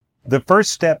The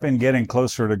first step in getting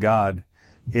closer to God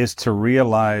is to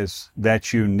realize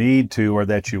that you need to or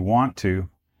that you want to.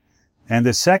 And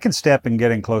the second step in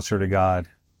getting closer to God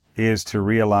is to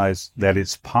realize that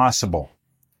it's possible.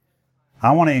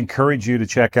 I want to encourage you to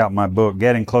check out my book,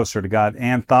 Getting Closer to God,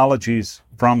 Anthologies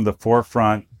from the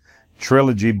Forefront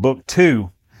Trilogy, Book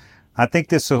 2. I think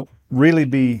this will really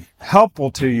be helpful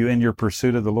to you in your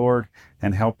pursuit of the Lord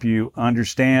and help you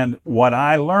understand what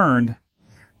I learned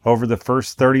over the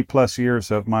first 30 plus years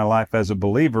of my life as a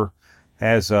believer,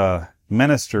 as a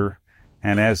minister,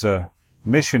 and as a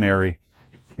missionary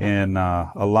in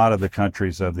a lot of the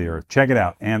countries of the earth. Check it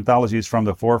out. Anthologies from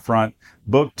the Forefront,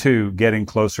 Book 2, Getting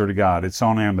Closer to God. It's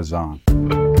on Amazon.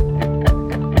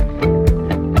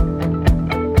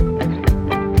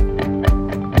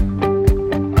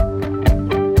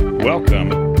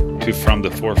 Welcome to From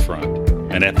the Forefront,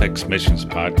 an FX Missions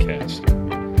podcast.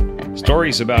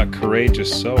 Stories about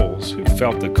courageous souls who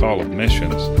felt the call of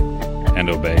missions and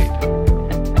obeyed.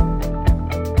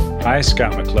 Hi,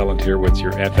 Scott McClelland here with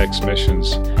your FX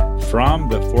Missions From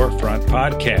the Forefront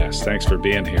podcast. Thanks for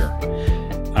being here.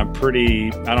 I'm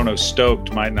pretty,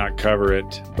 stoked might not cover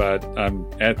it, but I'm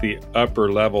at the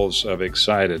upper levels of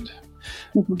excited.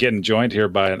 Getting joined here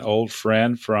by an old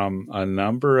friend from a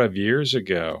number of years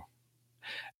ago.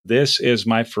 This is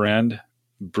my friend,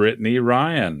 Brittany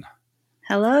Ryan.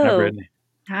 Hello. Hi, Brittany.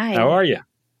 Hi. How are you?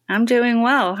 I'm doing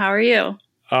well. How are you?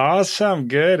 Awesome.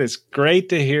 Good. It's great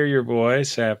to hear your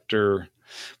voice after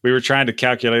we were trying to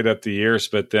calculate up the years,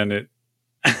 but then it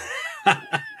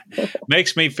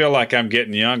makes me feel like I'm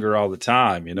getting younger all the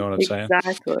time. You know what I'm saying?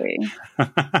 Exactly.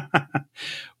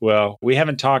 Well, we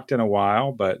haven't talked in a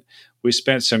while, but we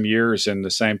spent some years in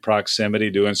the same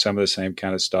proximity doing some of the same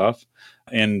kind of stuff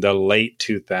in the late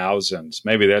 2000s.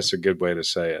 Maybe that's a good way to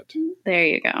say it. There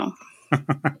you go.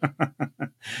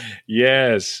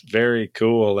 Yes, very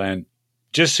cool. And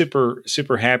just super,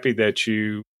 super happy that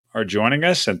you are joining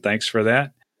us. And thanks for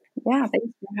that. Yeah, thanks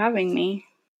for having me.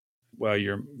 Well,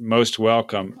 you're most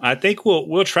welcome. I think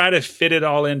we'll try to fit it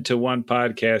all into one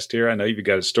podcast here. I know you've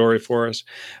got a story for us,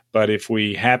 but if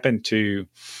we happen to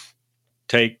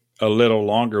take a little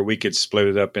longer, we could split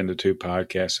it up into two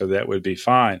podcasts. So that would be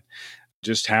fine.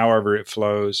 Just however it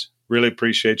flows. Really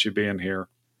appreciate you being here.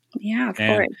 Yeah, of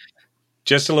course.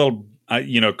 Just a little,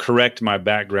 correct my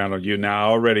background on you. Now,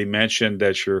 I already mentioned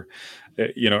that you're,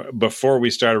 before we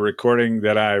started recording,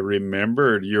 that I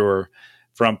remembered you're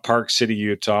from Park City,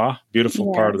 Utah,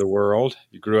 beautiful part of the world.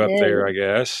 You grew up there, I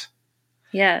guess.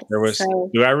 Yes. There was,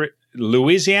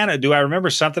 Louisiana. Do I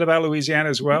remember something about Louisiana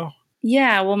as well?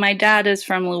 Yeah, well, my dad is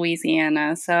from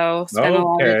Louisiana, so spent a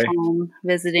lot of time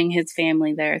visiting his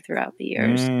family there throughout the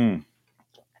years.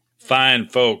 Fine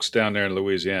folks down there in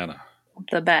Louisiana.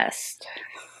 The best.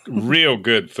 Real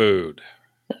good food.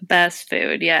 The best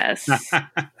food, yes.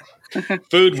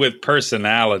 Food with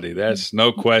personality. That's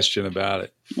no question about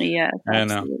it. Yes,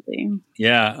 absolutely.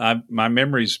 My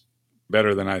memory's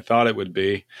better than I thought it would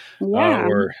be. Yeah.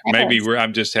 Or maybe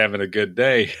I'm just having a good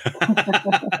day.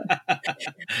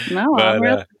 No, I'm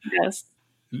really yes.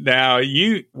 Now,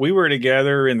 we were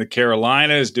together in the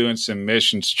Carolinas doing some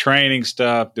missions training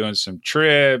stuff, doing some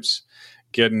trips,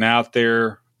 getting out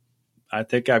there. I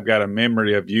think I've got a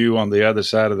memory of you on the other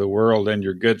side of the world and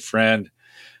your good friend.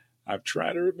 I'm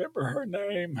trying to remember her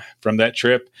name from that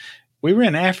trip. We were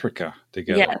in Africa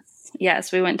together.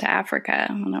 Yes, we went to Africa,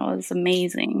 and it was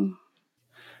amazing.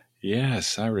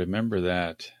 Yes, I remember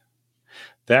that.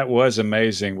 That was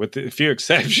amazing, with a few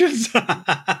exceptions.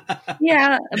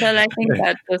 Yeah, but I think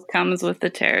that just comes with the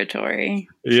territory.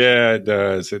 Yeah, it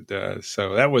does. It does.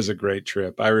 So that was a great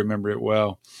trip. I remember it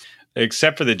well.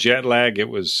 Except for the jet lag, it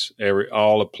was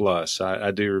all a plus.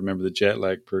 I do remember the jet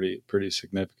lag pretty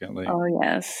significantly. Oh,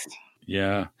 yes.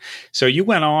 Yeah. So you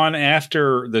went on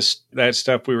after that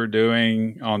stuff we were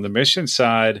doing on the mission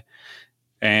side,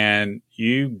 and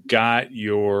you got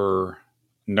your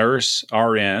nurse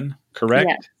RN,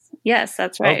 correct? Yes,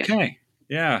 that's right. Okay.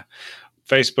 Yeah.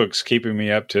 Facebook's keeping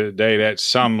me up to date at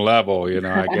some level.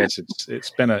 I guess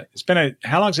it's been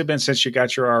how long has it been since you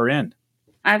got your RN?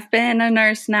 I've been a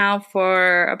nurse now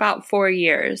for about 4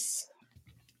 years.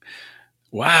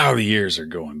 Wow, the years are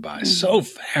going by so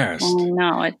fast. I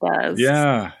know, it does.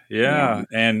 Yeah.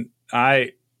 And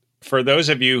for those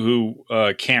of you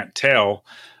who can't tell,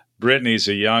 Brittany's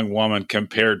a young woman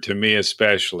compared to me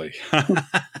especially.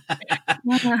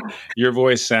 Your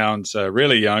voice sounds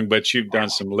really young, but you've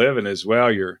done some living as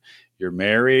well. You're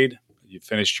married. You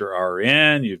finished your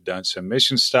RN. You've done some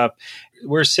mission stuff.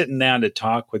 We're sitting down to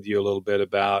talk with you a little bit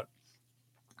about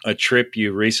a trip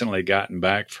you recently gotten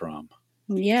back from.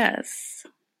 Yes.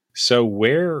 So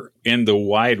where in the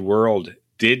wide world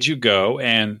did you go,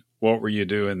 and what were you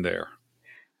doing there?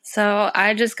 So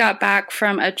I just got back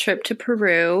from a trip to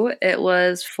Peru. It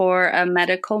was for a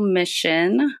medical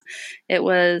mission. It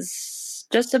was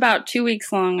just about 2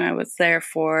 weeks long I was there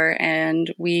for,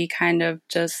 and we kind of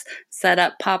just set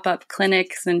up pop-up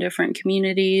clinics in different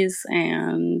communities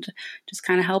and just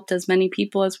kind of helped as many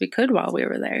people as we could while we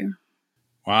were there.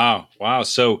 Wow.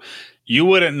 So you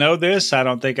wouldn't know this. I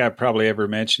don't think I probably ever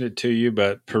mentioned it to you,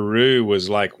 but Peru was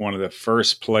like one of the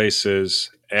first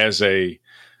places as a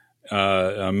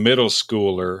middle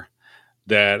schooler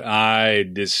that I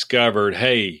discovered,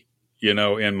 hey,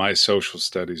 in my social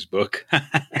studies book,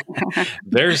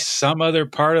 there's some other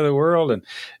part of the world, and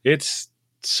it's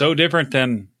so different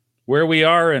than where we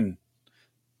are in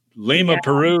Lima,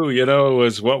 Peru.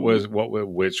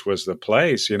 Which was the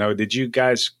place. Did you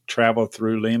guys travel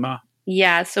through Lima?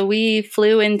 Yeah, so we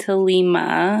flew into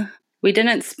Lima. We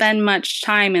didn't spend much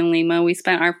time in Lima. We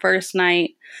spent our first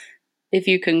night, if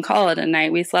you can call it a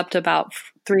night. We slept about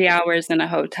 3 hours in a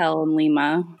hotel in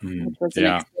Lima, which was an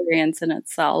experience in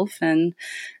itself. And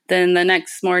then the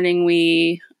next morning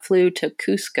we flew to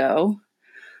Cusco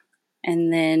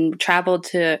and then traveled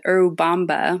to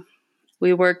Urubamba.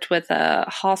 We worked with a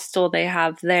hostel they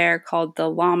have there called the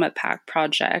Llama Pack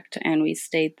Project, and we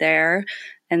stayed there.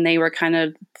 And they were kind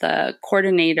of the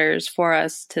coordinators for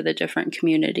us to the different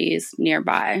communities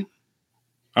nearby.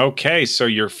 Okay, so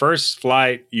your first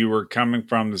flight, you were coming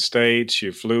from the States,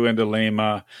 you flew into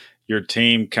Lima, your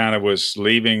team kind of was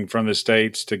leaving from the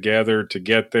States together to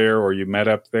get there, or you met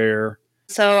up there?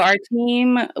 So our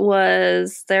team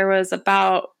there was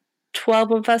about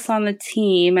 12 of us on the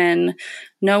team, and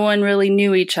no one really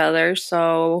knew each other.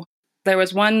 So there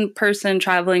was one person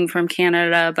traveling from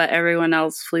Canada, but everyone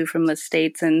else flew from the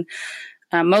States. And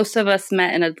most of us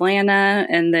met in Atlanta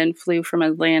and then flew from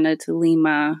Atlanta to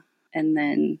Lima. And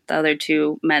then the other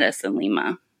two met us in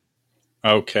Lima.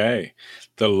 Okay.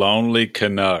 The lonely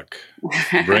Canuck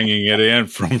bringing it in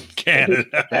from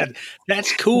Canada.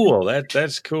 That's cool.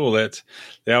 That's cool.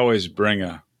 They always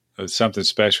bring something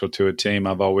special to a team.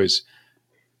 I've always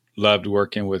loved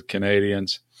working with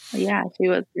Canadians. Yeah, she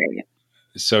was great.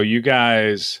 So you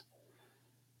guys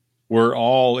were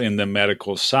all in the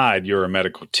medical side. You're a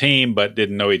medical team, but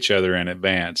didn't know each other in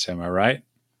advance. Am I right?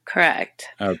 Correct.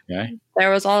 Okay. There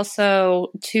was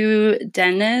also 2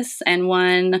 dentists and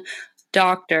 1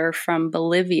 doctor from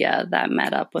Bolivia that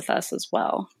met up with us as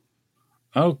well.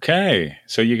 Okay.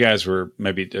 So you guys were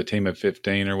maybe a team of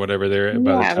 15 or whatever there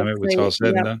by the time it was all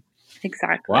said and done?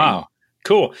 Exactly. Wow.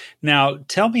 Cool. Now,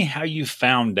 tell me how you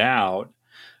found out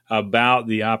about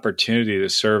the opportunity to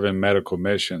serve in medical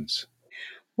missions.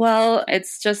 Well,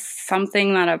 it's just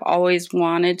something that I've always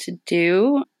wanted to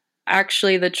do.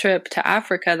 Actually, the trip to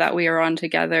Africa that we were on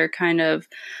together kind of,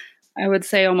 I would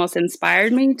say, almost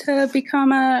inspired me to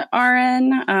become a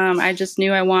RN. I just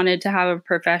knew I wanted to have a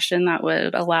profession that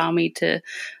would allow me to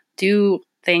do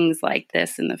things like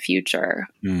this in the future.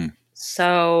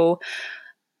 So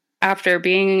after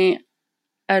being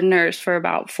a nurse for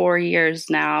about 4 years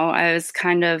now, I was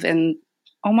kind of in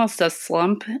almost a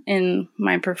slump in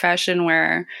my profession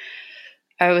where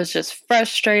I was just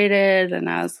frustrated and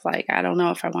I was like, I don't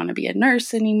know if I want to be a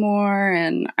nurse anymore.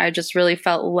 And I just really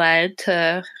felt led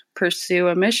to pursue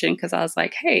a mission because I was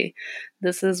like, hey,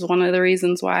 this is one of the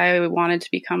reasons why I wanted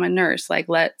to become a nurse. Like,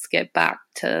 let's get back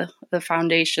to the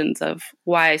foundations of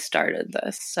why I started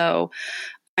this. So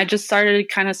I just started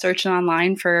kind of searching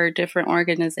online for different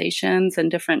organizations and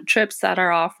different trips that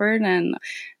are offered. And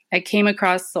I came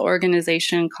across the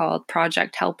organization called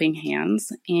Project Helping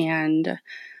Hands and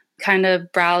kind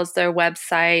of browsed their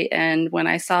website. And when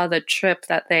I saw the trip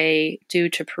that they do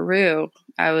to Peru,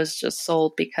 I was just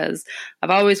sold because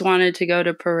I've always wanted to go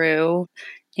to Peru.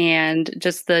 And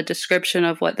just the description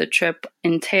of what the trip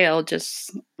entailed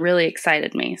just really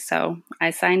excited me. So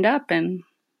I signed up and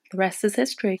the rest is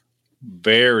history.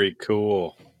 Very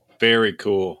cool. Very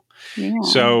cool. Yeah.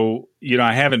 So,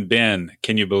 I haven't been,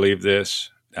 can you believe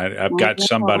this? I've got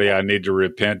somebody I need to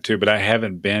repent to, but I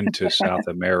haven't been to South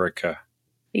America.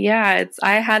 Yeah,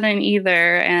 I hadn't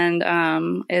either.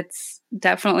 And it's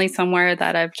definitely somewhere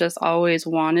that I've just always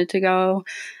wanted to go.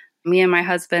 Me and my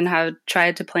husband have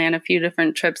tried to plan a few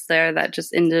different trips there that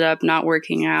just ended up not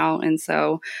working out. And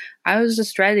so I was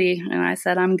just ready and I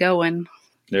said, I'm going.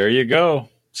 There you go.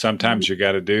 Sometimes you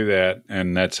got to do that,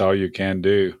 and that's all you can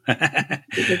do.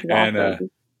 And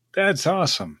that's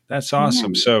awesome. That's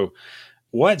awesome. Yeah. So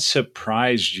what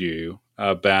surprised you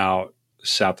about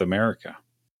South America?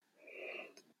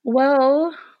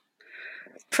 Well,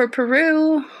 for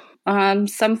Peru,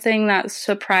 something that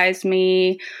surprised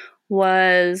me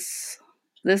was,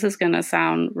 this is going to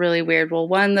sound really weird. Well,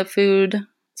 one, the food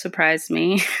surprised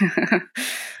me.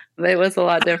 It was a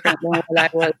lot different than what I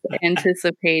was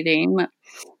anticipating.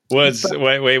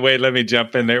 Wait, let me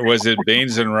jump in there. Was it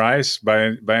beans and rice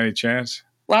by any chance?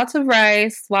 Lots of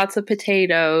rice, lots of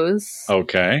potatoes.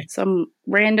 Okay. Some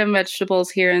random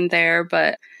vegetables here and there,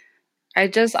 but I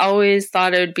just always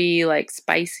thought it would be like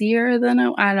spicier than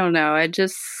I don't know. It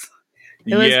was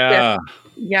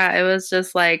it was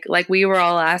just like we were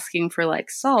all asking for like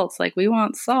salts, like we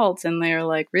want salt, and they were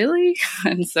like, really?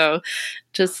 And so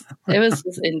it was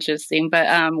just interesting.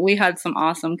 But we had some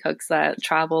awesome cooks that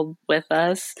traveled with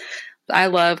us. I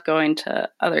love going to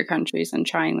other countries and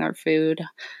trying their food.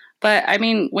 But I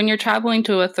mean, when you're traveling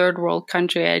to a third world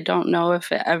country, I don't know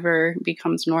if it ever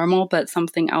becomes normal, but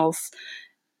something else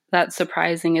that's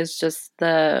surprising is just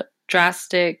the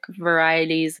drastic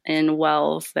varieties in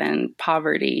wealth and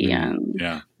poverty and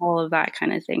all of that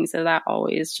kind of thing. So that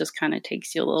always just kind of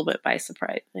takes you a little bit by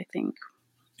surprise, I think.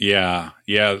 Yeah.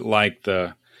 Like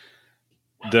the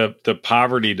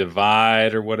poverty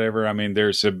divide or whatever. I mean,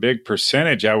 there's a big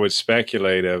percentage, I would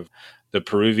speculate, of the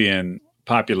Peruvian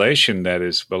population that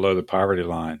is below the poverty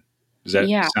line. Does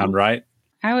that sound right?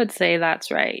 I would say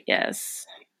that's right. Yes.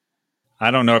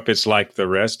 I don't know if it's like the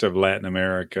rest of Latin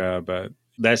America, but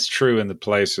that's true in the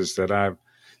places that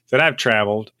I've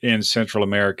traveled in Central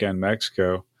America and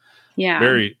Mexico. Yeah.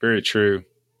 Very, very true.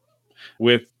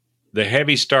 With the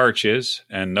heavy starches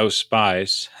and no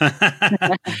spice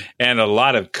and a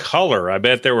lot of color. I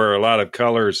bet there were a lot of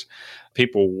colors.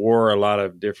 People wore a lot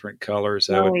of different colors.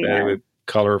 It was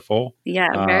colorful.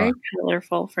 Yeah, very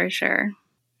colorful for sure.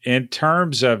 In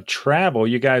terms of travel,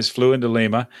 you guys flew into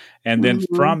Lima, and then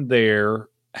from there,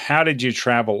 how did you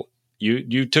travel?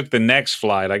 You took the next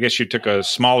flight. I guess you took a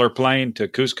smaller plane to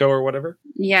Cusco or whatever?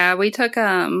 Yeah, we took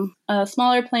a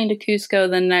smaller plane to Cusco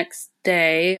the next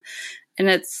day, and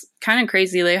it's kind of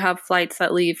crazy. They have flights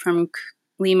that leave from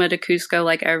Lima to Cusco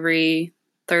like every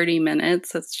 30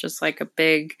 minutes. It's just like a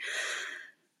big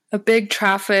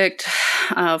trafficked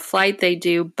flight they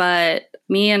do, but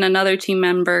me and another team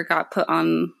member got put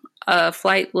on a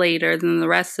flight later than the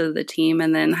rest of the team,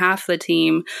 and then half the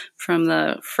team from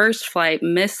the first flight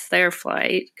missed their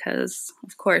flight because,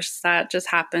 of course, that just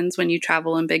happens when you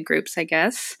travel in big groups, I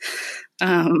guess.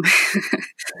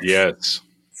 Yes.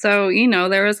 So,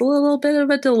 there was a little bit of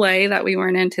a delay that we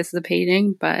weren't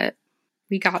anticipating, but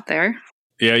we got there.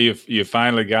 Yeah, you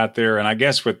finally got there, and I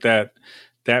guess with that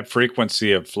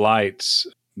frequency of flights,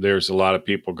 there's a lot of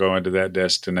people going to that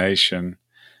destination.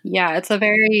 Yeah, it's a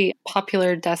very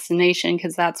popular destination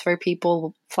because that's where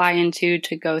people fly into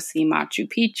to go see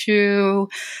Machu Picchu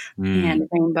and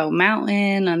Rainbow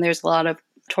Mountain. And there's a lot of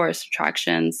tourist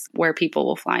attractions where people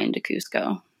will fly into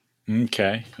Cusco.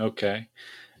 Okay.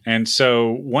 And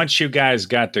so once you guys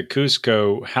got to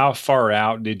Cusco, how far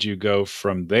out did you go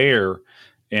from there?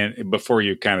 And before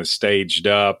you kind of staged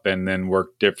up and then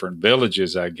worked different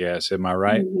villages, I guess. Am I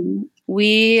right? Mm-hmm.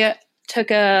 We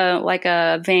took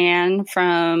a van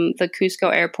from the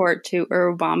Cusco airport to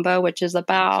Urubamba, which is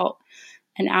about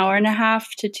an hour and a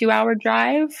half to 2 hour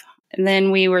drive. And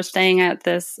then we were staying at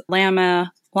this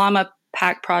Llama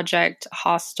Pack Project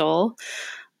hostel.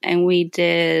 And we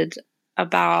did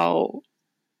about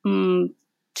 2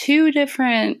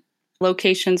 different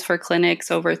locations for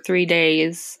clinics over 3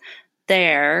 days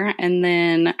there. And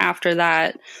then after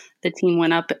that, the team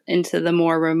went up into the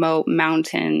more remote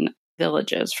mountain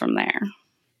villages from there.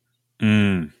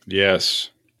 Yes.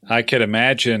 I could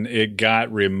imagine it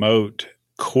got remote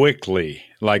quickly.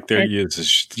 Like you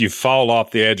fall off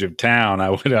the edge of town,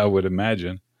 I would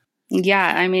imagine.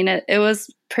 Yeah, I mean, it was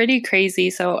pretty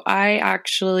crazy. So I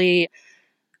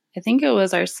think it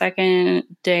was our second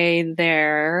day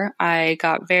there, I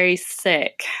got very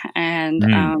sick and,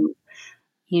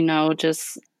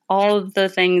 just all of the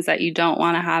things that you don't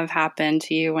want to have happen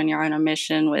to you when you're on a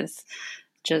mission with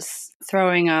just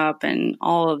throwing up and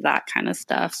all of that kind of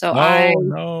stuff. So I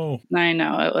know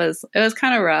it was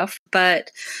kind of rough,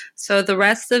 but so the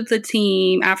rest of the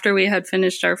team, after we had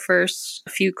finished our first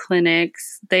few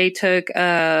clinics, they took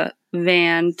a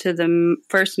van to the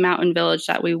first mountain village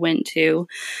that we went to.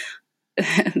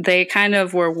 They kind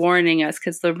of were warning us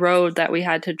because the road that we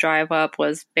had to drive up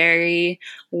was very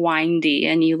windy,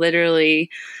 and you literally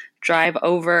drive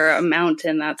over a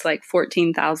mountain that's like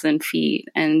 14,000 feet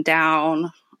and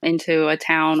down into a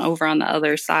town over on the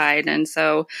other side. And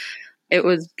so it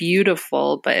was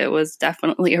beautiful, but it was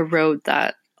definitely a road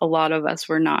that a lot of us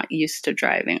were not used to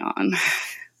driving on.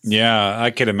 Yeah,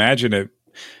 I could imagine it.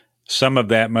 Some of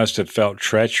that must have felt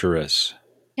treacherous.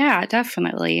 Yeah,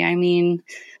 definitely. I mean,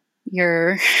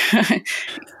 most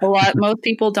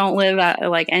people don't live at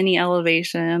like any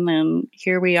elevation, and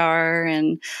here we are,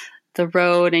 and the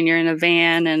road and you're in a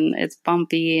van and it's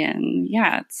bumpy, and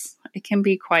yeah, it can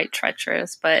be quite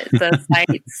treacherous, but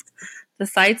the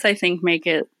sights I think make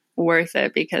it worth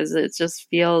it, because it just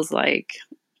feels like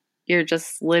you're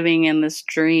just living in this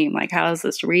dream. Like, how is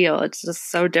this real? It's just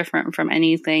so different from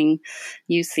anything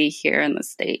you see here in the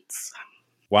States.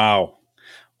 Wow.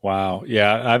 Wow.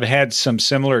 Yeah. I've had some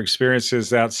similar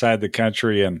experiences outside the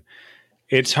country, and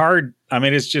it's hard. I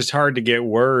mean, it's just hard to get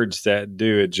words that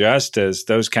do it justice,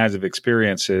 those kinds of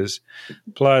experiences.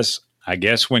 Plus, I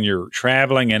guess when you're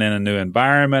traveling and in a new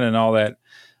environment and all that,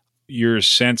 your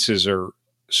senses are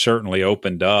certainly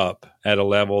opened up at a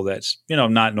level that's,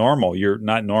 not normal. You're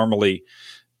not normally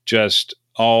just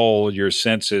all your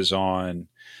senses on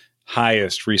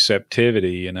highest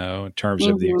receptivity, in terms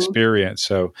of the experience.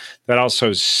 So that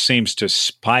also seems to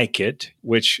spike it,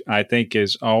 which I think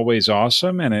is always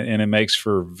awesome. And it makes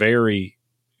for very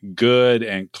good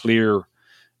and clear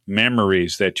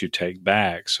memories that you take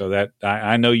back. So that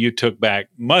I know you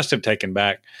must have taken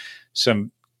back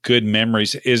some good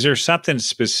memories. Is there something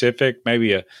specific,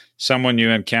 maybe someone you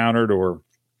encountered or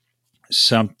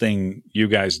something you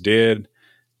guys did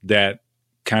that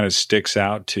kind of sticks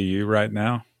out to you right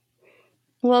now?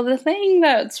 Well, the thing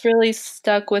that's really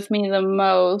stuck with me the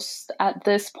most at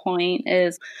this point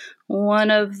is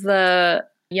one of the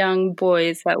young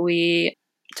boys that we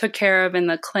took care of in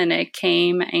the clinic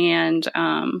came, and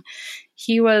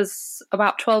he was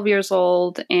about 12 years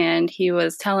old, and he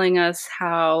was telling us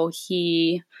how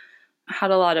he had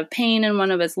a lot of pain in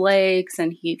one of his legs,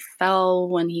 and he fell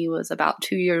when he was about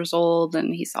 2 years old,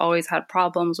 and he's always had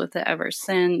problems with it ever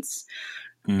since.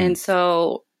 And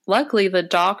so luckily the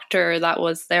doctor that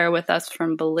was there with us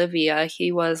from Bolivia,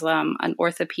 he was an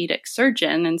orthopedic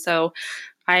surgeon. And so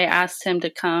I asked him to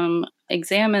come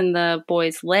examine the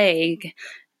boy's leg.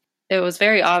 It was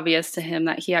very obvious to him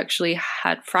that he actually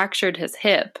had fractured his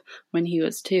hip when he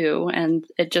was 2, and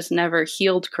it just never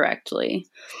healed correctly.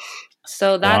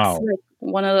 So that's like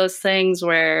one of those things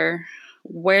where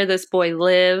this boy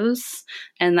lives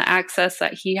and the access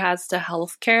that he has to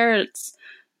healthcare, it's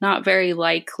not very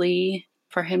likely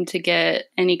for him to get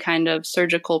any kind of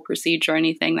surgical procedure or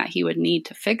anything that he would need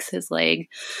to fix his leg.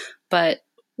 But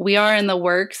we are in the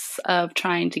works of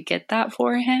trying to get that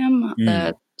for him.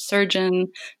 The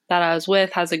surgeon that I was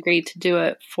with has agreed to do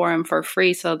it for him for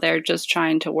free. So they're just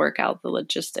trying to work out the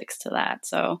logistics to that.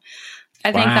 So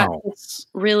I think that's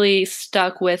really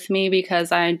stuck with me,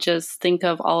 because I just think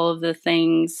of all of the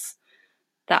things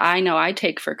that I know I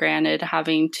take for granted,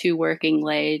 having 2 working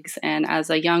legs. And as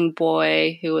a young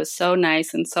boy who was so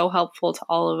nice and so helpful to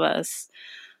all of us,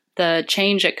 the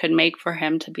change it could make for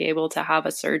him to be able to have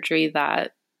a surgery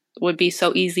that would be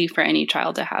so easy for any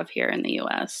child to have here in the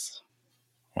U.S.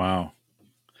 Wow.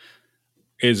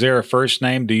 Is there a first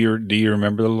name? Do you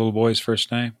remember the little boy's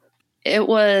first name? It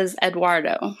was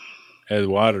Eduardo.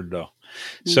 Eduardo.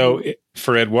 So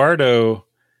for Eduardo,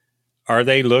 are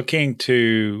they looking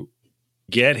to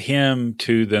get him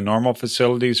to the normal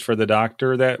facilities for the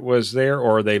doctor that was there,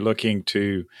 or are they looking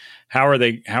to, how are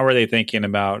they thinking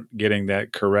about getting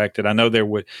that corrected? I know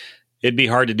it'd be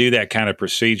hard to do that kind of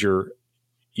procedure,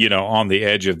 on the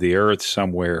edge of the earth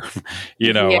somewhere,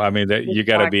 I mean, that you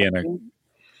got to be in a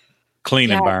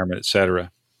clean environment, et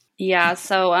cetera. Yeah,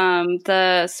 so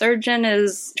the surgeon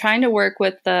is trying to work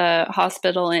with the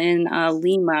hospital in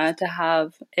Lima to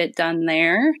have it done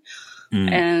there.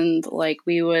 And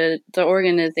the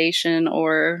organization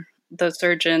or the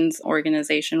surgeon's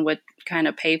organization would kind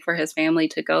of pay for his family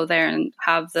to go there and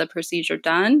have the procedure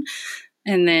done.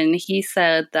 And then he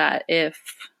said that if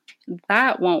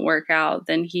that won't work out,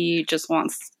 then he just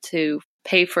wants to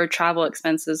pay for travel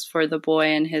expenses for the boy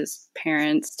and his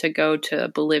parents to go to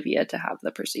Bolivia to have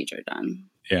the procedure done.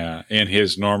 Yeah, in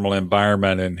his normal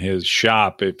environment, in his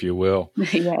shop, if you will.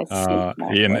 Yes,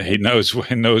 exactly. He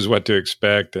knows what to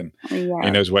expect, and he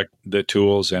knows what the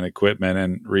tools and equipment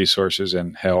and resources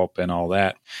and help and all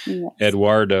that. Yes.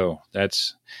 Eduardo,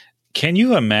 can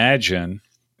you imagine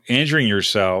injuring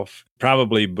yourself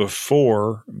probably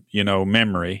before,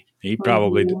 memory? He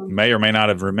probably may or may not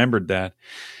have remembered that.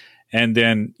 And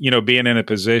then, being in a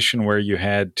position where you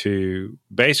had to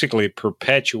basically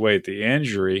perpetuate the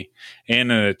injury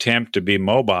in an attempt to be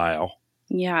mobile.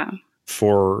 Yeah.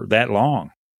 For that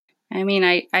long. I mean,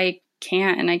 I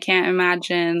can't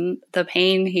imagine the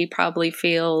pain he probably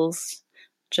feels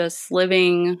just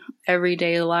living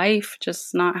everyday life,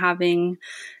 just not having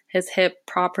his hip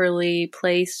properly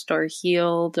placed or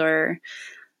healed, or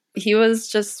he was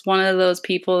just one of those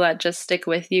people that just stick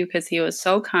with you because he was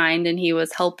so kind and he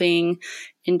was helping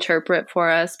interpret for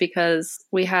us, because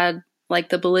we had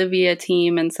the Bolivia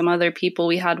team and some other people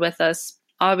we had with us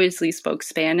obviously spoke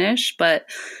Spanish, but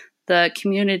the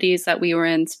communities that we were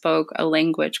in spoke a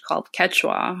language called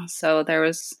Quechua. So there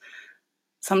was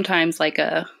sometimes like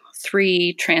a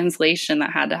 3 translation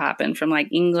that had to happen from like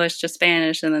English to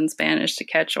Spanish and then Spanish to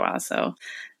Quechua. So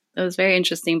it was very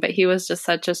interesting, but he was just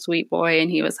such a sweet boy, and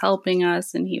he was helping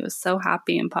us, and he was so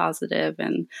happy and positive.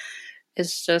 And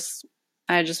it's just,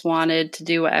 I just wanted to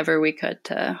do whatever we could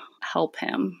to help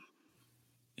him.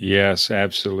 Yes,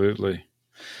 absolutely.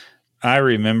 I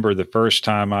remember the first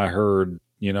time I heard,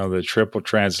 the triple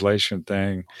translation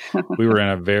thing. We were in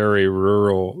a very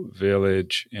rural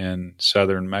village in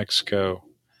southern Mexico.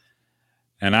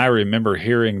 And I remember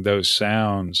hearing those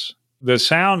sounds. The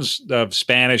sounds of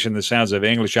Spanish and the sounds of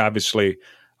English obviously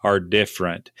are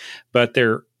different, but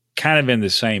they're kind of in the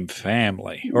same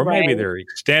family, or maybe they're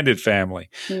extended family.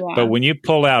 Yeah. But when you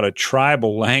pull out a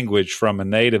tribal language from a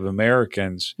Native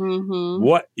Americans,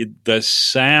 what the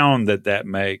sound that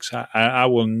makes, I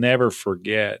will never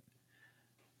forget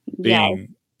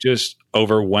being just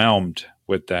overwhelmed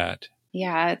with that.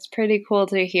 Yeah, it's pretty cool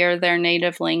to hear their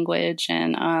native language.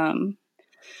 And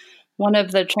one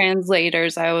of the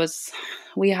translators,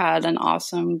 we had an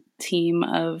awesome team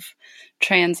of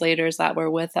translators that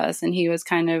were with us, and he was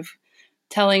kind of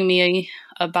telling me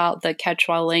about the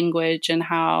Quechua language and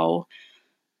how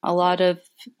a lot of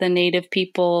the native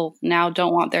people now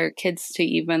don't want their kids to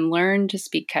even learn to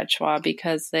speak Quechua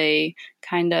because they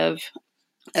kind of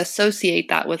associate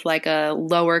that with like a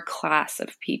lower class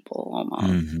of people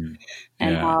almost.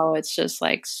 And how it's just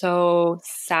like so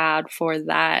sad for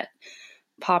that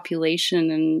population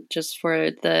and just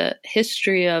for the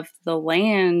history of the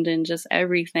land and just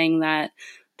everything that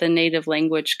the native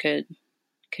language could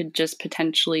just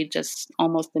potentially just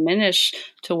almost diminish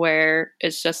to where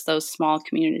it's just those small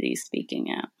communities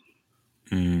speaking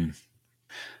it.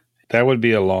 That would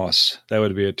be a loss. That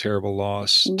would be a terrible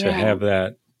loss to have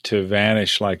that to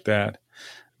vanish like that,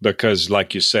 because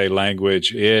like you say,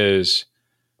 language is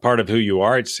part of who you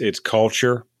are. It's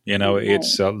culture,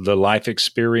 it's the life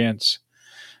experience.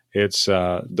 It's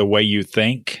the way you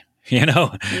think,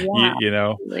 Wow,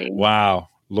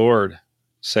 Lord,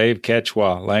 save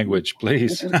Quechua language,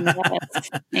 please. Yes.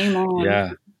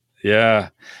 Amen. Yeah.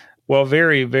 Well,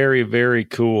 very, very, very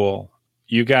cool.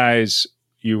 You guys,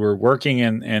 you were working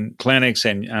in clinics,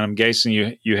 and I'm guessing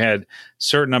you had a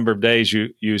certain number of days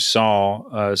you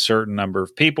saw a certain number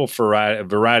of people for a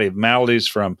variety of maladies,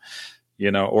 from,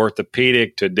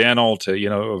 orthopedic to dental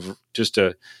to, just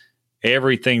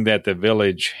everything that the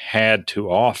village had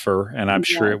to offer. And I'm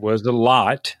sure it was a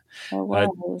lot. It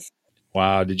was.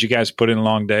 Wow. Did you guys put in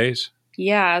long days?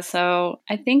 Yeah. So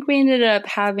I think we ended up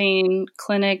having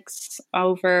clinics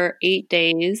over 8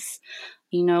 days,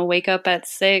 wake up at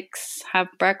 6, have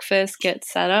breakfast, get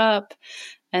set up,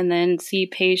 and then see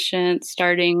patients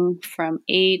starting from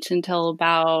 8 until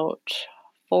about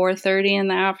 4:30 in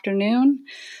the afternoon.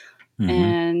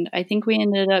 And I think we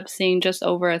ended up seeing just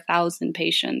over 1,000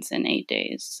 patients in 8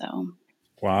 days. So,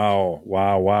 wow.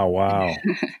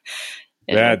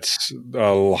 That's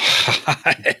a lot.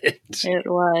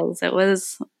 It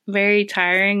was very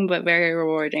tiring, but very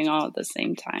rewarding all at the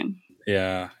same time.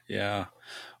 Yeah.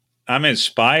 I'm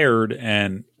inspired,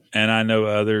 and I know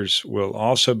others will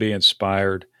also be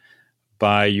inspired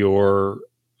by your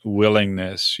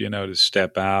willingness, to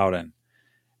step out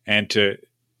and to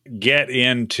get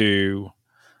into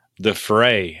the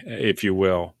fray, if you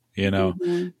will.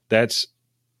 That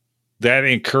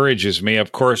encourages me.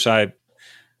 Of course, I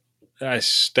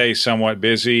stay somewhat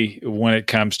busy when it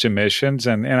comes to missions,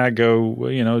 and I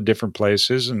go, different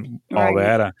places and all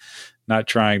that. I'm not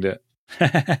trying to,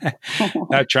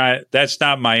 that's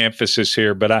not my emphasis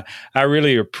here, but I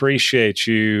really appreciate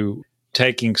you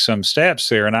taking some steps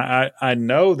there. And I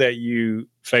know that you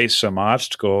face some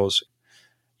obstacles,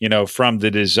 from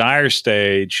the desire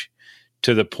stage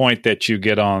to the point that you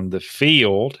get on the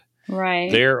field.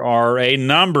 Right. There are a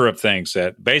number of things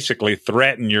that basically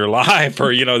threaten your life,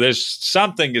 or, there's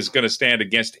something is going to stand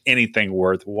against anything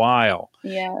worthwhile.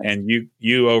 Yeah. And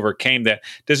you overcame that.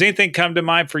 Does anything come to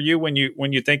mind for you when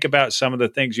you think about some of the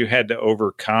things you had to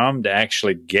overcome to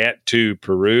actually get to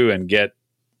Peru and get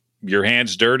your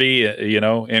hands dirty,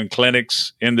 in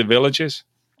clinics in the villages?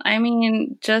 I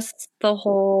mean, just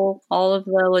all of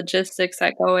the logistics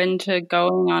that go into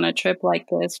going on a trip like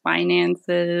this,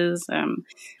 finances,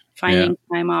 finding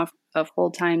time off a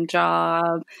full-time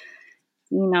job.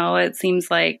 It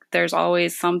seems like there's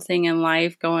always something in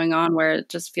life going on where it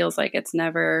just feels like it's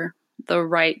never the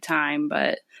right time,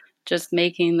 but just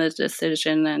making the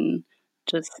decision and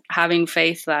just having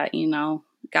faith that,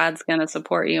 God's going to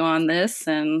support you on this,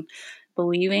 and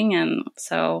believing. And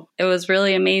so it was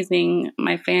really amazing.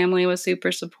 My family was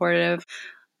super supportive.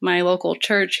 My local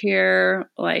church here,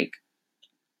 like,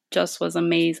 just was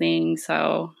amazing.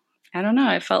 So I don't know.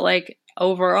 I felt like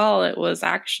overall it was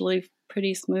actually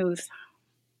pretty smooth.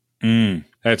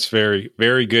 That's very,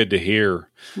 very good to hear.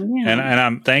 Yeah. And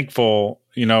I'm thankful,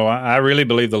 I really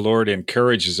believe the Lord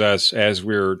encourages us as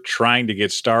we're trying to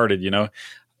get started.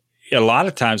 A lot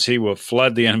of times he will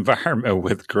flood the environment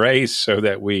with grace so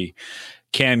that we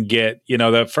can get,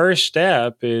 the first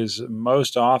step is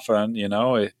most often,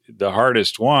 the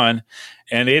hardest one,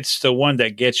 and it's the one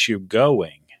that gets you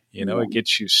going, it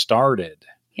gets you started.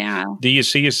 Yeah. Do you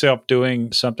see yourself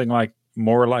doing something like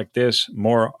more like this,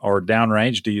 more or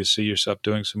downrange? Do you see yourself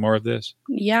doing some more of this?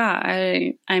 Yeah.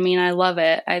 I mean, I love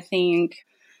it. I think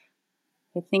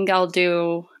I'll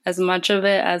do as much of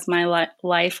it as my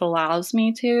life allows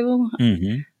me to.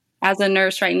 Mm-hmm. As a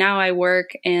nurse right now, I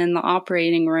work in the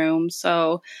operating room.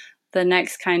 So the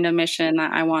next kind of mission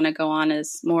that I want to go on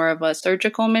is more of a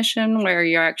surgical mission where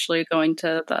you're actually going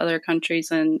to the other countries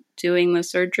and doing the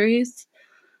surgeries.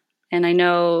 And I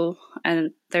know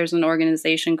there's an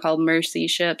organization called Mercy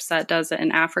Ships that does it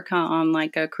in Africa on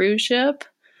like a cruise ship.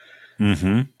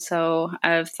 Mm-hmm. So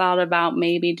I've thought about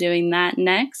maybe doing that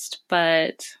next,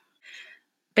 but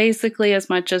basically as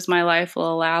much as my life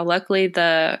will allow. Luckily,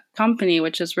 the company,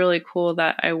 which is really cool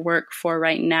that I work for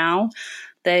right now,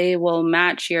 they will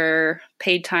match your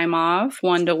paid time off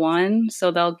 1-to-1.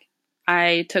 So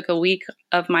I took a week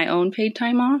of my own paid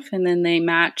time off, and then they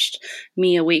matched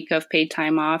me a week of paid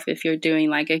time off if you're doing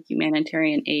like a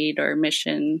humanitarian aid or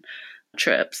mission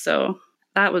trip. So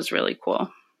that was really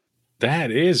cool.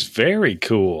 That is very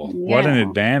cool. Yeah. What an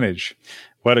advantage.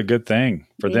 What a good thing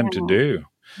for them to do.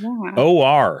 Yeah.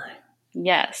 OR.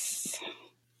 Yes.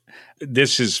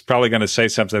 This is probably going to say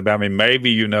something about me. Maybe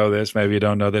you know this, maybe you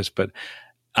don't know this, but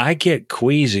I get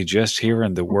queasy just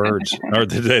hearing the words or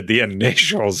the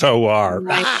initials OR.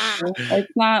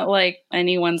 It's not like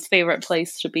anyone's favorite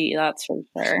place to be, that's for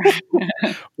sure.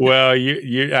 Well,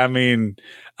 I mean,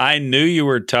 I knew you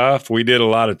were tough. We did a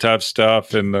lot of tough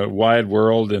stuff in the wide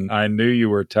world, and I knew you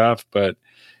were tough, but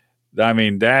I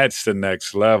mean, that's the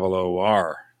next level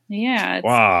OR. Yeah.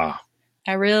 Wow.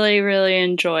 I really, really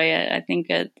enjoy it. I think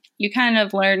you kind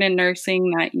of learn in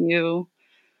nursing that you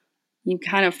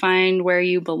kind of find where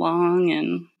you belong,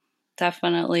 and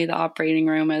definitely the operating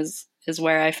room is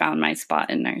where I found my spot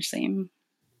in nursing.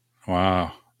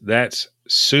 Wow. That's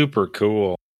super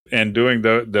cool. And doing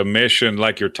the mission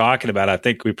like you're talking about, I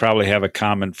think we probably have a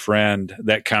common friend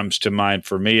that comes to mind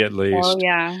for me at least. Oh,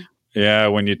 yeah. Yeah,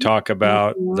 when you talk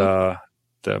about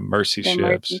the Mercy Ships.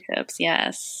 Mercy Ships,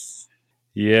 yes.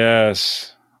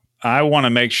 Yes. I want to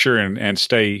make sure and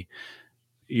stay,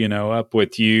 up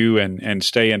with you and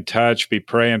stay in touch, be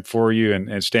praying for you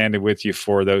and standing with you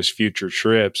for those future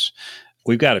trips.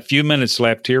 We've got a few minutes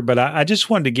left here, but I just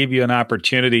wanted to give you an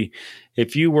opportunity.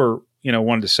 If you were,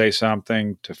 wanted to say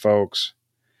something to folks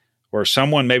or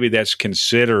someone maybe that's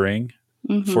considering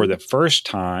for the first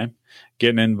time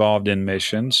getting involved in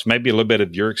missions, maybe a little bit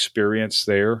of your experience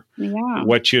there,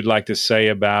 what you'd like to say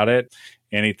about it,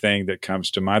 anything that comes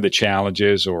to mind, the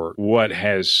challenges or what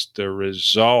has the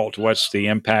result, what's the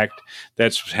impact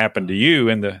that's happened to you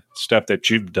and the stuff that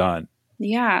you've done.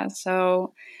 Yeah.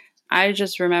 So I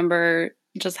just remember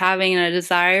just having a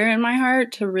desire in my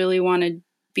heart to really want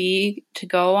to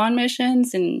go on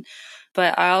missions.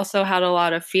 But I also had a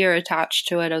lot of fear attached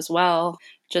to it as well.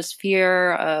 Just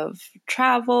fear of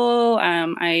travel.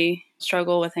 I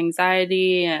struggle with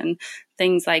anxiety and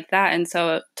things like that. And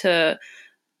so to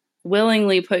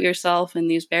willingly put yourself in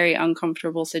these very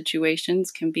uncomfortable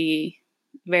situations can be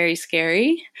very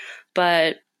scary.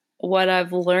 But what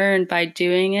I've learned by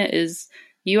doing it is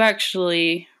you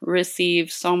actually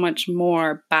receive so much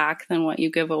more back than what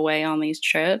you give away on these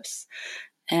trips.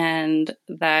 And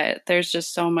that there's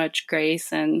just so much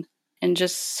grace and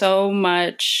just so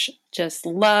much just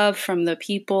love from the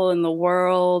people in the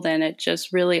world. And it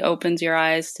just really opens your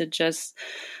eyes to just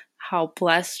how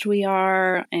blessed we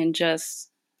are and just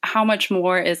how much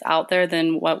more is out there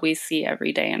than what we see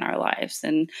every day in our lives.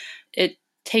 And it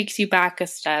takes you back a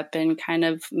step and kind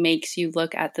of makes you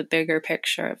look at the bigger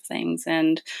picture of things.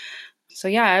 And so,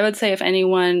 yeah, I would say if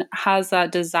anyone has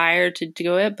that desire to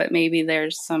do it, but maybe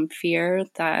there's some fear,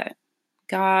 that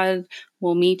God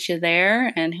will meet you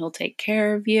there and he'll take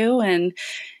care of you. And,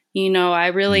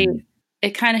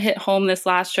 it kind of hit home this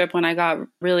last trip when I got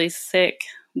really sick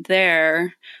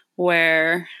there,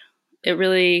 where it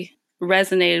really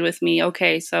resonated with me.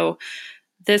 Okay, so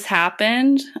this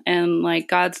happened and like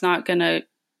God's not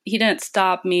he didn't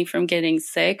stop me from getting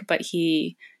sick, but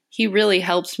he he really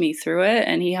helped me through it,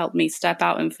 and he helped me step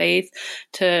out in faith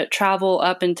to travel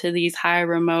up into these high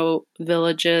remote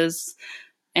villages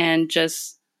and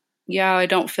just, yeah, I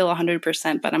don't feel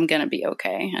 100%, but I'm going to be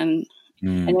okay. And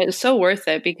it was so worth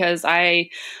it because I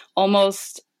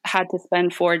almost had to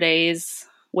spend 4 days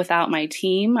without my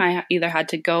team. I either had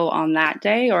to go on that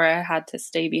day or I had to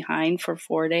stay behind for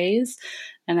 4 days.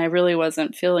 And I really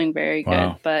wasn't feeling very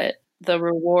good. But the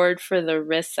reward for the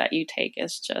risks that you take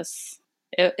is just,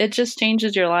 it just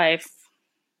changes your life.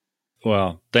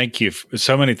 Well, thank you.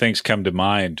 So many things come to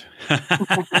mind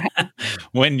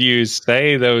when you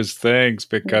say those things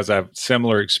because I have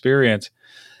similar experience.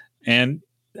 And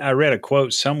I read a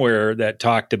quote somewhere that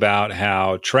talked about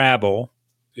how travel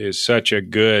is such a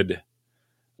good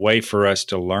way for us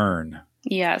to learn.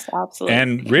 Yes, absolutely.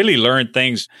 And really learn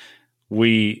things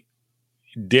we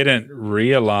didn't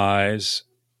realize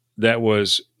that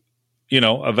was,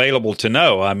 available to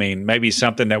know. I mean, maybe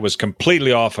something that was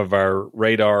completely off of our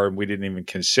radar and we didn't even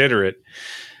consider it.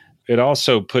 It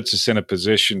also puts us in a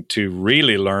position to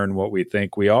really learn what we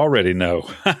think we already know.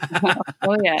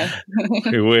 Oh, yeah.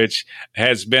 Which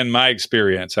has been my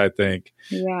experience, I think.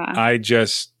 Yeah.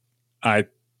 I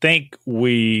think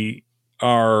we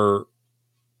are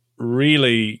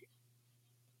really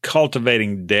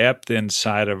cultivating depth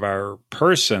inside of our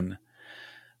person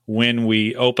when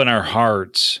we open our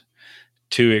hearts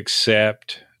to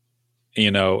accept,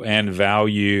 and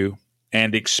value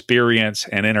and experience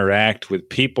and interact with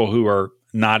people who are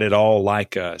not at all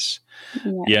like us.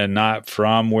 Yeah, not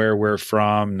from where we're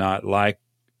from, not like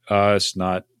us,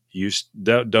 not used,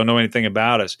 don't know anything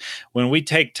about us. When we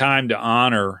take time to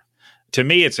honor, to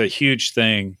me, it's a huge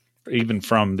thing, even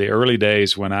from the early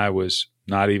days when I was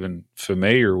not even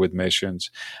familiar with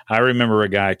missions. I remember a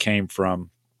guy came from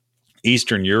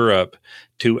Eastern Europe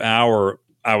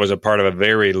I was a part of a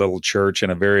very little church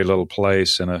in a very little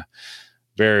place in a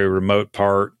very remote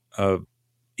part of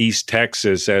East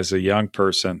Texas as a young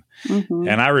person. Mm-hmm.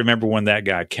 And I remember when that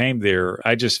guy came there,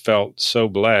 I just felt so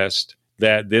blessed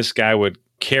that this guy would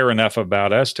care enough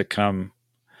about us to come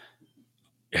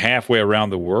halfway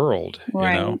around the world,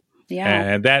 right. Yeah.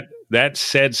 And that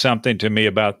said something to me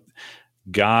about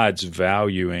God's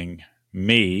valuing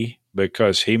me,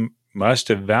 because he must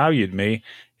have valued me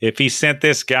if he sent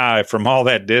this guy from all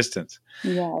that distance.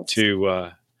 Yes.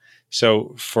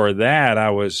 So for that, I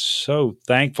was so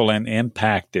thankful and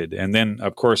impacted. And then,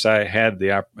 of course, I have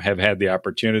had the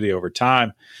opportunity over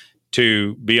time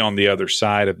to be on the other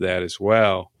side of that as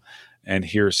well and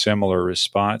hear similar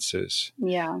responses.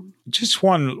 Yeah. Just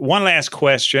one last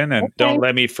question, and okay. Don't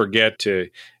let me forget to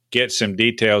get some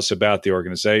details about the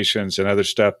organizations and other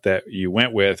stuff that you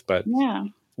went with. But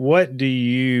what do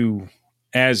you,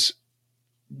 as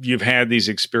you've had these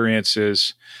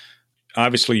experiences,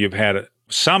 obviously you've had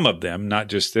some of them, not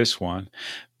just this one,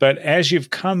 but as you've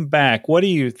come back, what do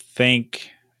you think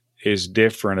is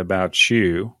different about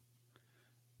you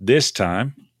this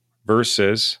time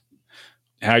versus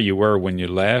how you were when you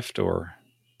left? Or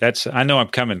I know I'm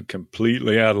coming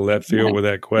completely out of left field with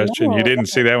that question. No. You didn't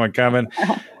see that one coming,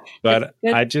 but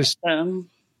I just,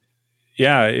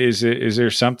 is there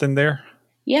something there?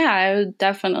 Yeah, I would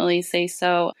definitely say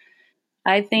so.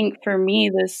 I think for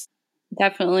me, this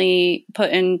definitely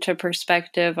put into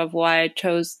perspective of why I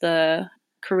chose the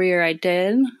career I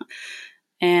did.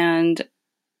 And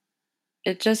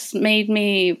it just made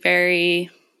me very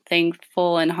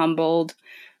thankful and humbled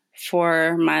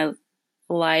for my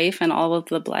life and all of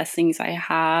the blessings I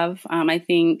have. I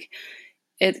think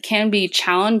it can be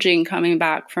challenging coming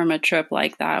back from a trip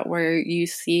like that where you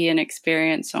see and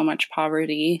experience so much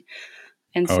poverty.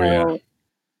 And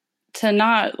to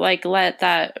not let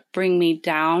that bring me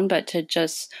down, but to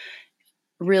just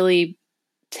really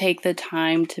take the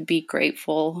time to be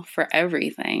grateful for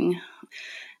everything.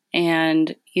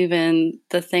 And even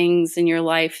the things in your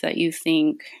life that you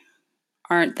think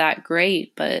aren't that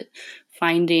great, but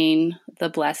finding the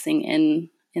blessing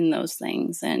in those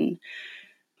things. And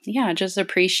just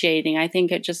appreciating. I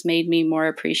think it just made me more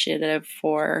appreciative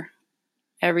for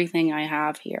everything I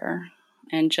have here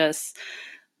and just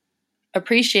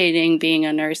appreciating being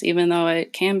a nurse, even though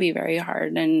it can be very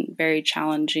hard and very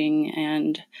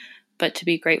challenging, but to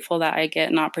be grateful that I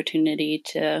get an opportunity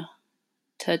to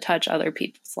touch other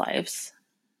people's lives.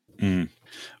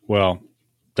 Well,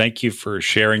 thank you for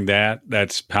sharing that.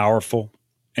 That's powerful.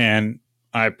 And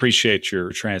I appreciate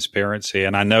your transparency.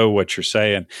 And I know what you're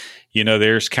saying.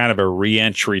 There's kind of a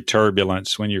reentry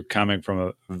turbulence when you're coming from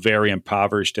a very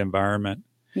impoverished environment.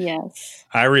 Yes.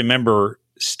 I remember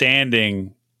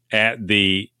standing at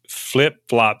the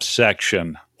flip-flop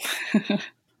section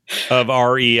of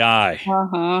REI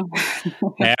Uh-huh.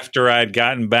 after I'd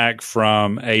gotten back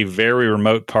from a very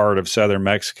remote part of southern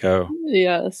Mexico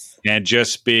Yes. and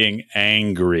just being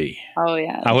angry. Oh,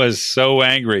 yeah. I was so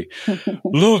angry.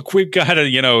 Look, we've got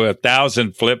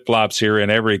 1,000 flip-flops here in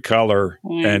every color.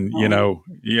 And,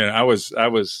 I was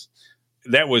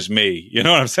that was me. You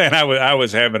know what I'm saying? I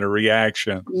was having a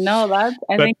reaction. No,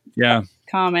 I think that's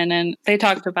common. And they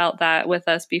talked about that with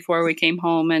us before we came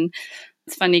home. And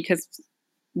it's funny because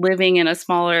living in a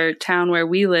smaller town where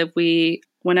we live,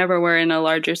 whenever we're in a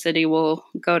larger city, we'll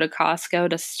go to Costco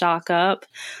to stock up.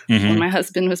 Mm-hmm. When my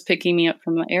husband was picking me up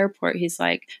from the airport, he's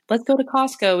like, let's go to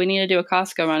Costco. We need to do a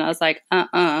Costco run. I was like,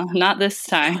 not this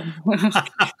time.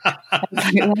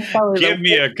 Give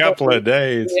me a couple of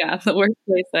days. Yeah, the worst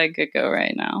place I could go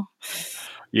right now.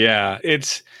 Yeah,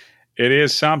 it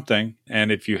is something.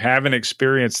 And if you haven't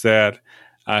experienced that,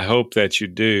 I hope that you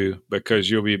do, because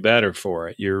you'll be better for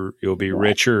it. You'll be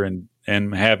richer and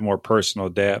have more personal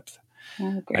depth.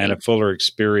 And a fuller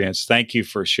experience. Thank you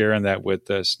for sharing that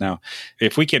with us. Now,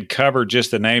 if we could cover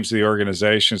just the names of the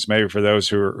organizations, maybe for those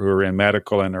who are in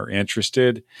medical and are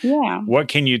interested. Yeah. What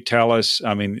can you tell us?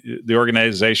 I mean, the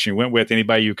organization you went with,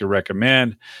 anybody you could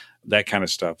recommend, that kind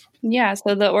of stuff. Yeah.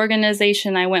 So the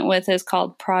organization I went with is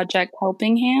called Project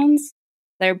Helping Hands.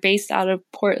 They're based out of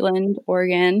Portland,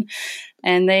 Oregon,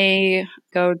 and they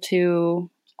go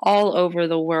to all over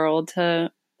the world.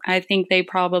 I think they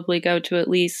probably go to at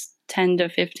least 10 to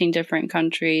 15 different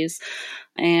countries.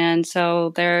 And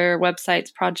so their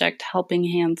website's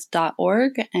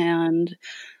projecthelpinghands.org, and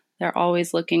they're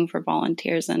always looking for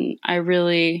volunteers. And I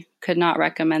really could not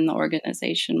recommend the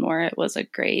organization more. It was a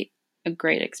great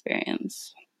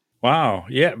experience. Wow.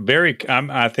 Yeah.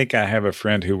 I think I have a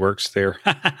friend who works there.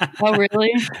 Oh,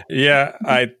 really? Yeah,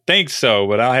 I think so,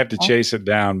 but I'll have to chase it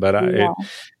down. But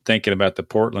thinking about the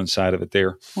Portland side of it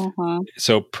there. Uh-huh.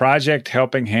 So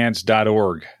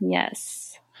projecthelpinghands.org.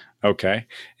 Yes. Okay.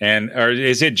 And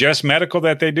is it just medical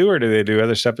that they do, or do they do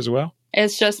other stuff as well?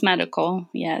 It's just medical.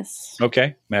 Yes.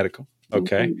 Okay. Medical.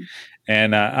 Okay. Mm-hmm.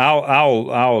 And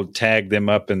I'll tag them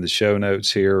up in the show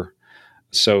notes here,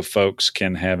 so folks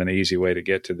can have an easy way to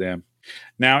get to them.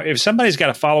 Now, if somebody's got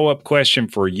a follow-up question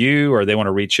for you, or they want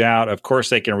to reach out, of course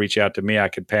they can reach out to me. I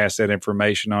could pass that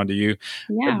information on to you.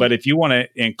 Yeah. But if you want to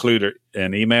include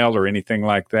an email or anything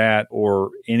like that,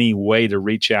 or any way to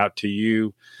reach out to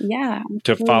you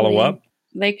to follow up,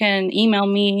 they can email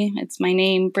me. It's my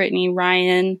name, Brittany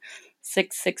Ryan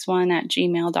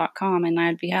 661@gmail.com, and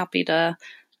I'd be happy to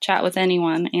chat with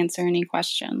anyone, answer any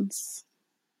questions.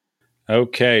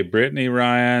 Okay, Brittany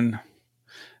Ryan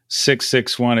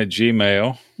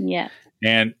 661@gmail. Yeah.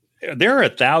 And there are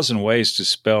 1,000 ways to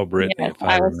spell Brittany. Yes, if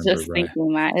I was just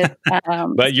thinking that.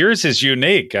 But yours is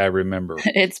unique, I remember.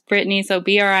 It's Brittany, so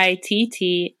Brittney.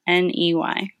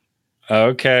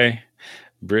 Okay.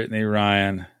 Brittany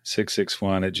Ryan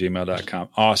 661@gmail.com.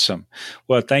 Awesome.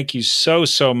 Well, thank you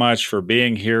so much for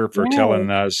being here, for telling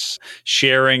us,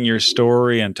 sharing your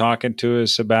story and talking to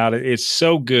us about it. It's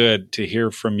so good to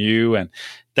hear from you. And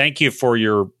thank you for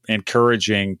your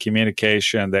encouraging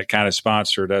communication that kind of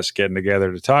sponsored us getting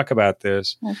together to talk about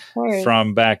this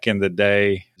from back in the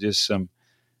day. Just some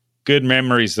good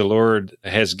memories the Lord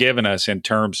has given us in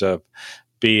terms of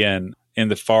being in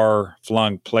the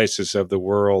far-flung places of the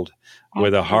world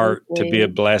with a heart to be a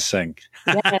blessing.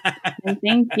 Yes, and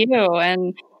thank you.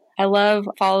 And I love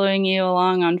following you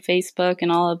along on Facebook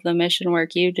and all of the mission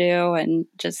work you do, and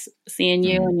just seeing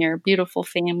you and your beautiful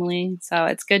family. So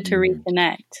it's good to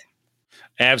reconnect.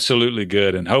 Absolutely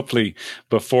good. And hopefully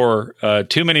before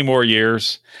too many more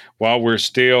years, while we're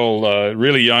still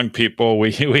really young people,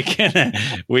 we can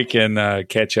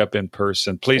catch up in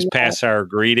person. Please pass our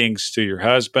greetings to your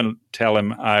husband. Tell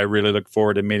him I really look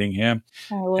forward to meeting him.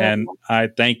 And I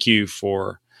thank you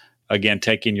for, again,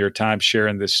 taking your time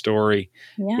sharing this story.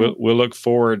 Yeah. We'll look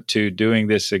forward to doing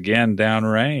this again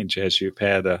downrange as you've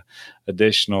had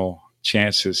additional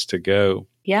chances to go.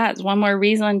 Yeah, it's one more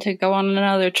reason to go on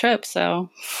another trip. So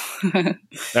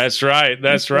That's right.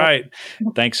 That's right.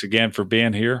 Thanks again for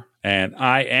being here. And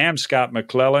I am Scott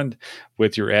McClelland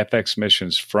with your FX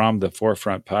Missions from the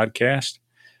Forefront podcast.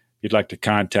 If you'd like to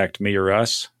contact me or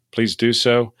us, please do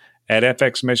so at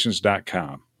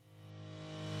fxmissions.com.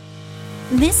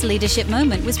 This leadership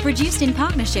moment was produced in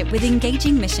partnership with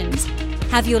Engaging Missions.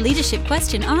 Have your leadership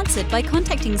question answered by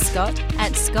contacting Scott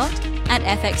at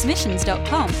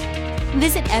fxmissions.com.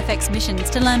 Visit FX Missions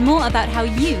to learn more about how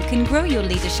you can grow your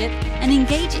leadership and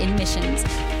engage in missions.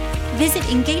 Visit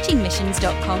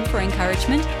engagingmissions.com for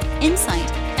encouragement,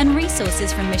 insight, and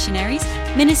resources from missionaries,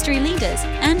 ministry leaders,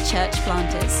 and church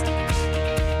planters.